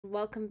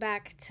Welcome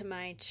back to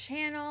my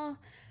channel,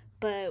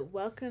 but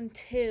welcome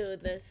to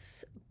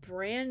this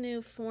brand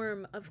new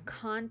form of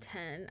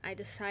content. I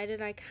decided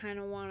I kind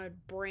of want to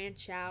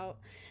branch out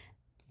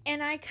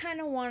and I kind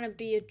of want to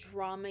be a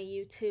drama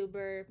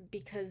YouTuber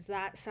because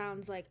that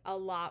sounds like a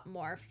lot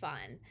more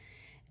fun.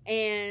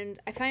 And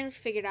I finally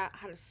figured out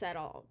how to set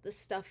all this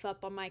stuff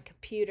up on my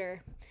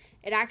computer.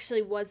 It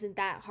actually wasn't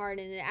that hard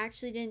and it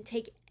actually didn't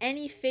take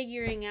any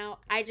figuring out.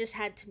 I just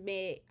had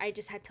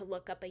to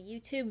look up a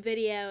YouTube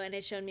video and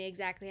it showed me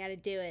exactly how to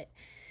do it.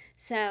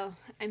 So,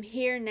 I'm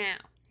here now.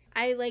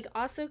 I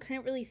also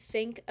couldn't really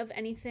think of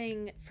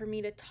anything for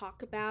me to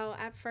talk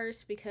about at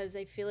first because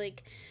I feel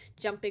like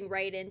jumping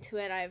right into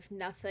it, I have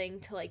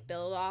nothing to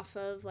build off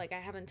of. I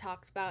haven't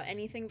talked about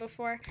anything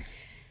before.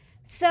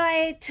 So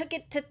I took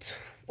it to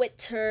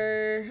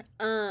Twitter.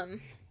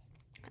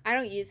 I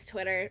don't use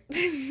Twitter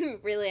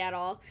really at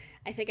all.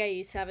 I think I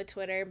used to have a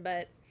Twitter,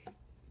 but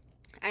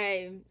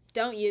I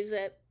don't use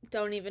it.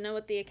 Don't even know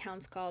what the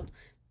account's called.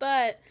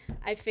 But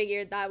I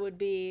figured that would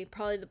be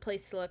probably the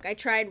place to look. I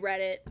tried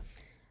Reddit.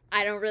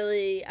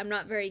 I'm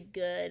not very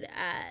good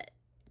at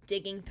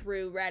digging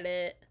through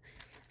Reddit.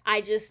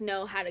 I just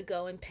know how to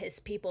go and piss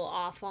people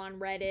off on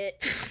Reddit.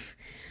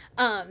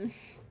 um,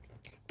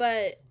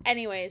 but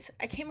anyways,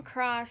 I came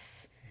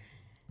across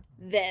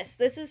this.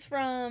 This is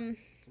from,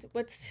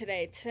 what's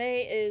today?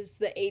 Today is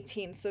the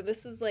 18th. So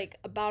this is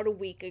about a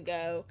week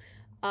ago.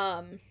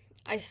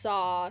 I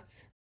saw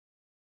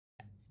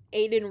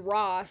Adin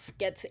Ross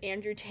gets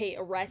Andrew Tate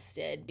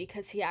arrested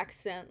because he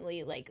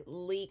accidentally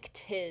leaked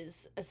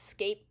his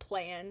escape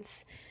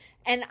plans.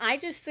 And I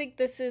just think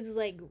this is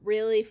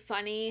really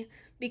funny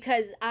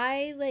because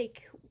I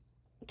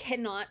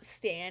cannot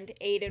stand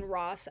Adin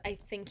Ross. I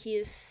think he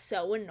is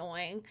so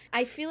annoying.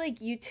 I feel like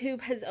YouTube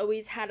has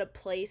always had a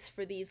place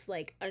for these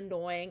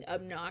annoying,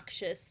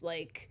 obnoxious,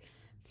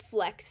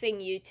 flexing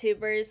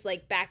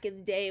YouTubers. Back in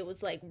the day it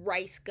was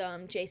Rice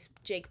Gum,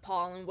 Jake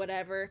Paul and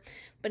whatever.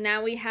 But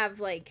now we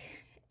have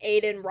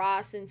Adin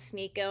Ross and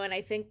Sneeko, and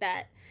I think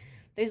that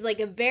there's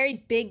a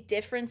very big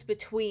difference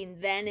between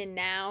then and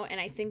now, and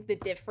I think the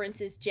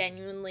difference is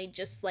genuinely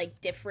just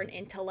different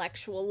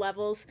intellectual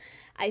levels.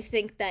 I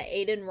think that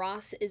Adin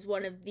Ross is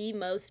one of the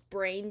most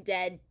brain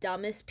dead,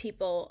 dumbest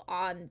people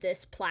on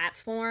this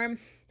platform.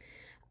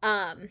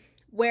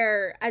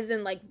 Where as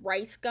in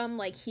Rice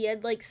Gum, he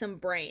had some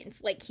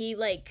brains. He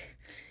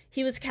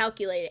was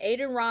calculated.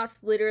 Adin Ross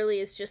literally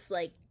is just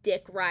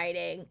dick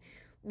riding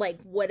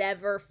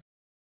whatever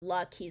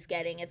luck he's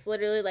getting. It's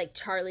literally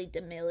Charlie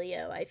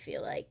D'Amelio, I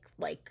feel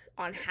like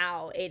on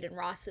how Adin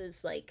Ross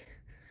is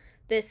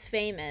this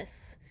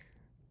famous.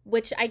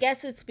 Which I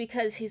guess it's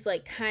because he's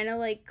kind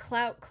of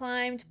clout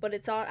climbed, but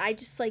it's all, I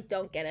just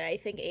don't get it. I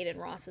think Adin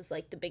Ross is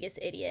the biggest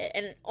idiot,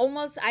 and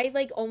almost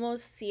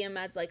see him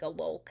as a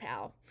lol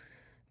cow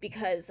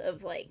because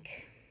of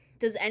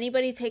does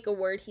anybody take a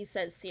word he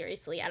says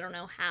seriously? I don't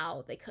know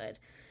how they could,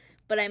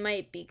 but I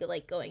might be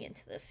going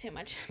into this too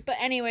much. But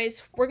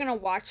anyways, we're gonna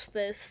watch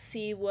this,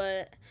 see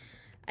what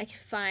I can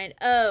find.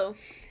 Oh,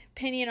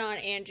 opinion on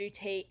Andrew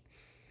Tate.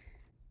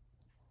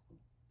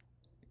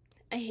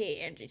 I hate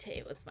Andrew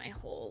Tate with my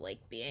whole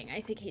being.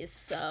 I think he is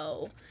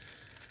so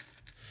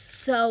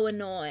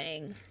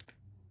annoying.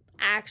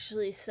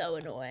 Actually so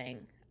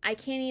annoying. I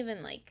can't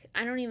even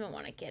I don't even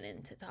want to get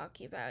into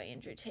talking about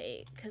Andrew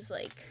Tate because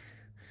I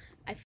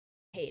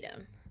hate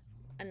him.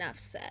 Enough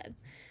said.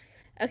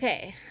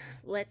 Okay,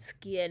 let's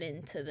get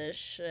into this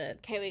shit.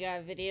 Okay, we got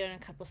a video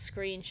and a couple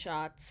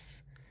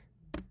screenshots.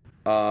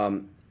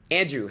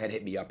 Andrew had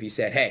hit me up. He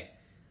said, "Hey,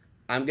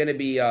 I'm gonna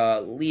be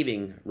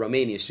leaving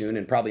Romania soon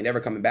and probably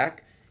never coming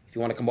back. If you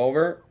want to come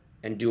over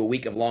and do a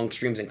week of long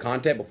streams and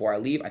content before I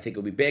leave, I think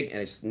it'll be big."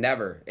 And it's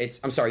never.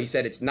 It's. I'm sorry. He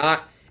said it's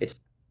not. It's.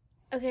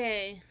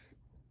 Okay,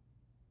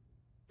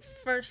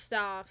 first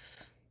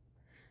off,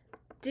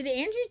 did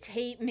Andrew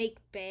Tate make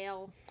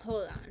bail?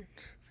 Hold on.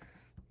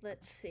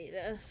 Let's see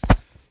this.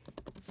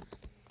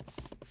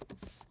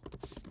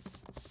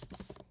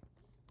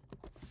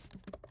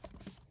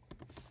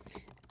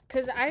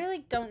 Because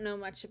I don't know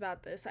much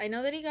about this. I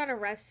know that he got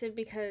arrested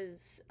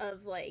because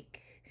of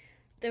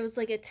there was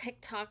a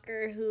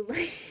TikToker who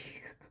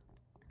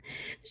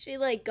she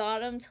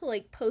got him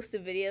to post a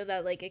video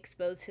that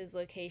exposed his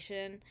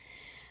location.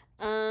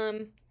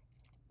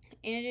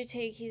 Andrew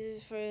Tate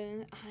cases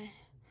for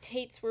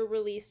Tates were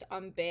released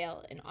on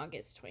bail in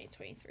August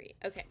 2023.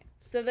 Okay,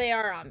 so they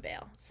are on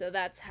bail. So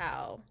that's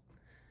how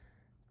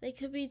they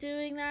could be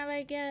doing that.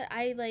 I guess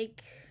I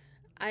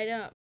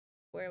don't.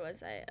 Where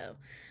was I? Oh,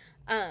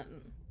 um,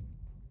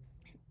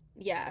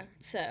 yeah.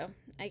 So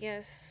I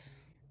guess.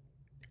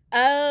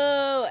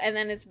 Oh, and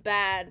then it's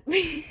bad.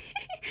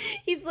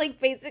 He's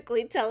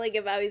basically telling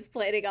him how he's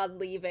planning on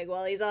leaving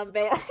while he's on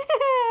bail.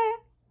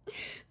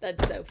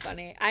 That's so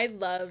funny. I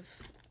love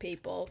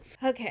people.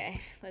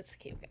 Okay, let's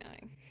keep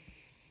going.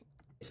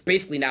 It's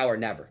basically now or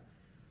never.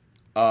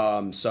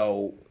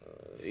 So,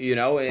 you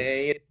know,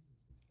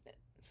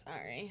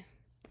 Sorry.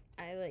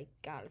 I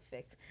gotta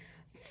fix.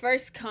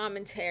 First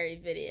commentary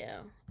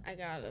video. I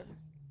gotta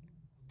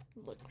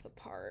look the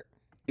part.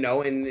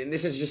 and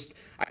this is just,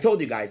 I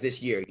told you guys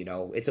this year,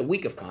 it's a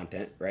week of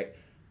content, right?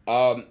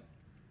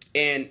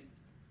 And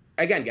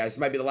again, guys, it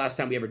might be the last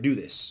time we ever do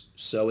this.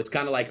 So it's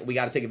kind of like we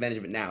got to take advantage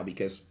of it now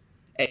because,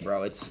 hey,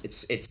 bro, it's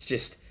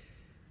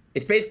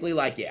basically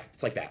like, yeah,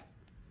 it's like that.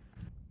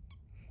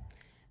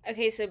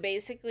 Okay, so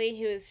basically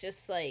he was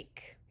just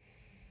like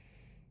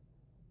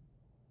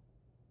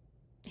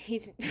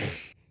he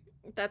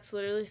that's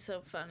literally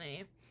so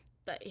funny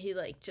that he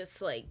like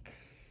just like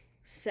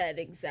said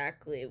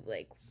exactly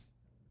like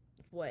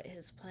what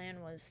his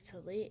plan was to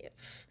leave.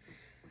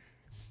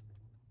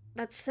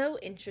 That's so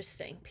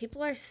interesting.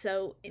 People are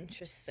so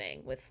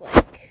interesting with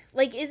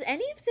like is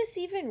any of this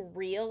even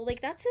real?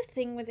 Like that's the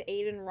thing with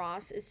Adin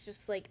Ross is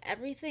just like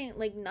everything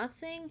like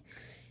nothing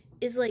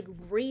is like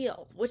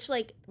real, which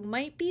like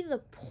might be the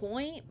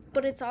point,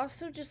 but it's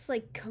also just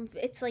like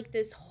it's like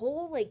this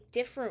whole like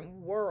different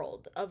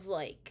world of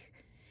like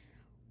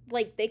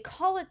they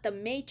call it the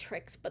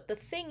Matrix, but the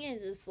thing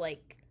is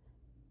like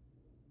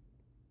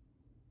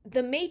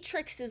the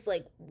Matrix is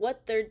like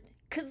what they're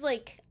cuz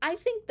like I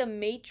think the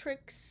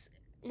Matrix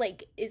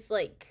like is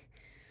like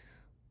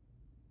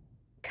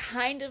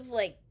kind of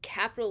like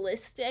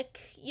capitalistic,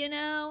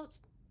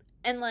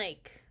 and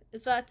like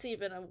if that's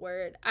even a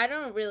word, I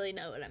don't really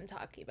know what I'm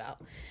talking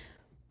about.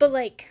 But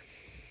like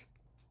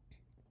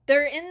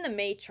they're in the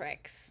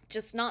Matrix,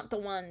 just not the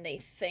one they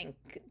think.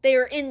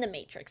 They're in the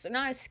Matrix. They're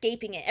not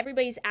escaping it.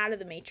 Everybody's out of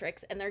the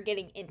Matrix and they're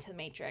getting into the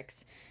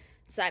Matrix.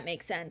 Does that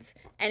make sense?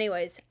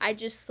 Anyways, I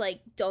just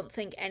like don't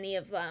think any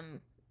of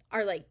them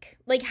are like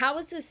how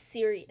is this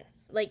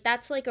serious? Like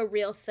that's like a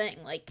real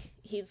thing. Like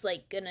he's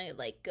like gonna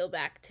like go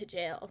back to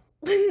jail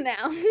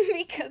now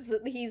because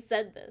he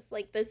said this.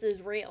 Like this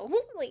is real.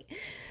 Like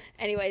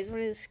anyways, what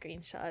are the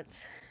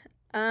screenshots?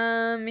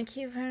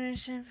 Keep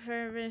furnishing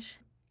furbish.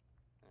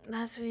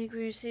 Last week, we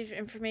received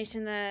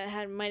information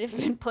that might have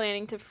been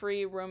planning to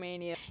free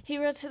Romania. He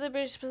wrote to the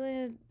British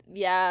police.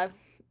 Yeah.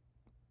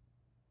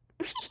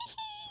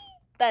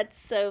 That's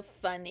so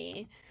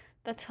funny.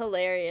 That's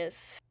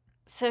hilarious.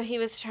 So he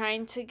was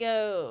trying to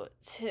go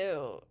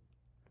to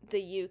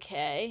the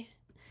UK.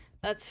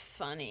 That's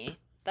funny.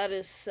 That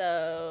is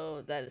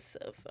so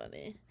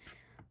funny.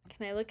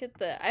 Can I look at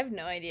I have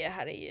no idea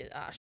how to use.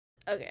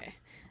 Okay.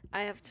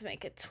 I have to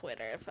make a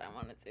Twitter if I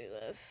want to do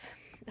this.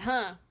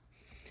 Huh.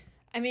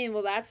 I mean,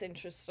 well, that's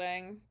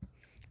interesting.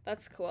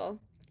 That's cool.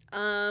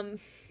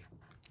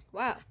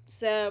 Wow.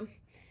 So,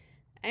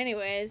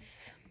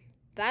 anyways,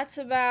 that's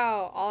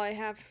about all I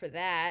have for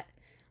that.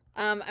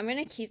 I'm going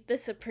to keep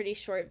this a pretty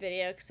short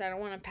video because I don't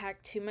want to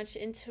pack too much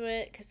into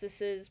it because this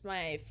is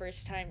my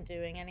first time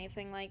doing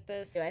anything like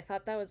this. I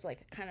thought that was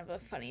like kind of a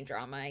funny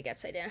drama. I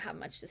guess I didn't have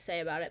much to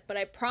say about it, but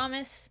I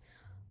promise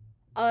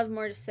I'll have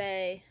more to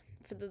say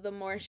for the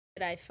more shit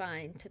I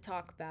find to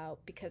talk about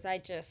because I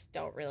just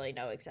don't really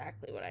know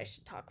exactly what I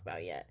should talk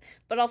about yet.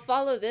 But I'll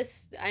follow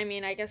this. I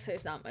mean, I guess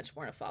there's not much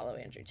more to follow.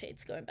 Andrew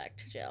Tate's going back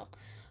to jail.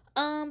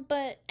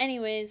 But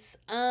anyways,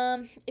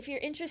 if you're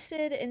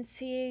interested in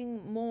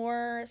seeing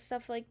more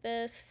stuff like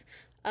this,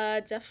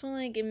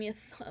 definitely give me a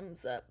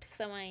thumbs up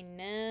so I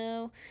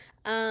know.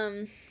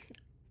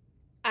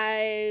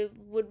 I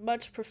would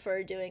much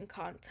prefer doing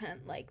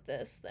content like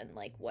this than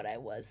like what I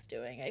was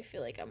doing. I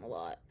feel like I'm a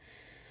lot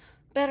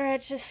better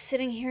at just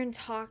sitting here and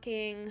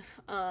talking.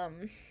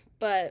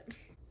 But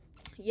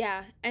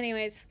yeah,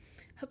 anyways,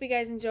 hope you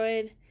guys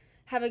enjoyed.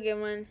 Have a good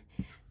one.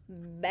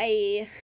 Bye.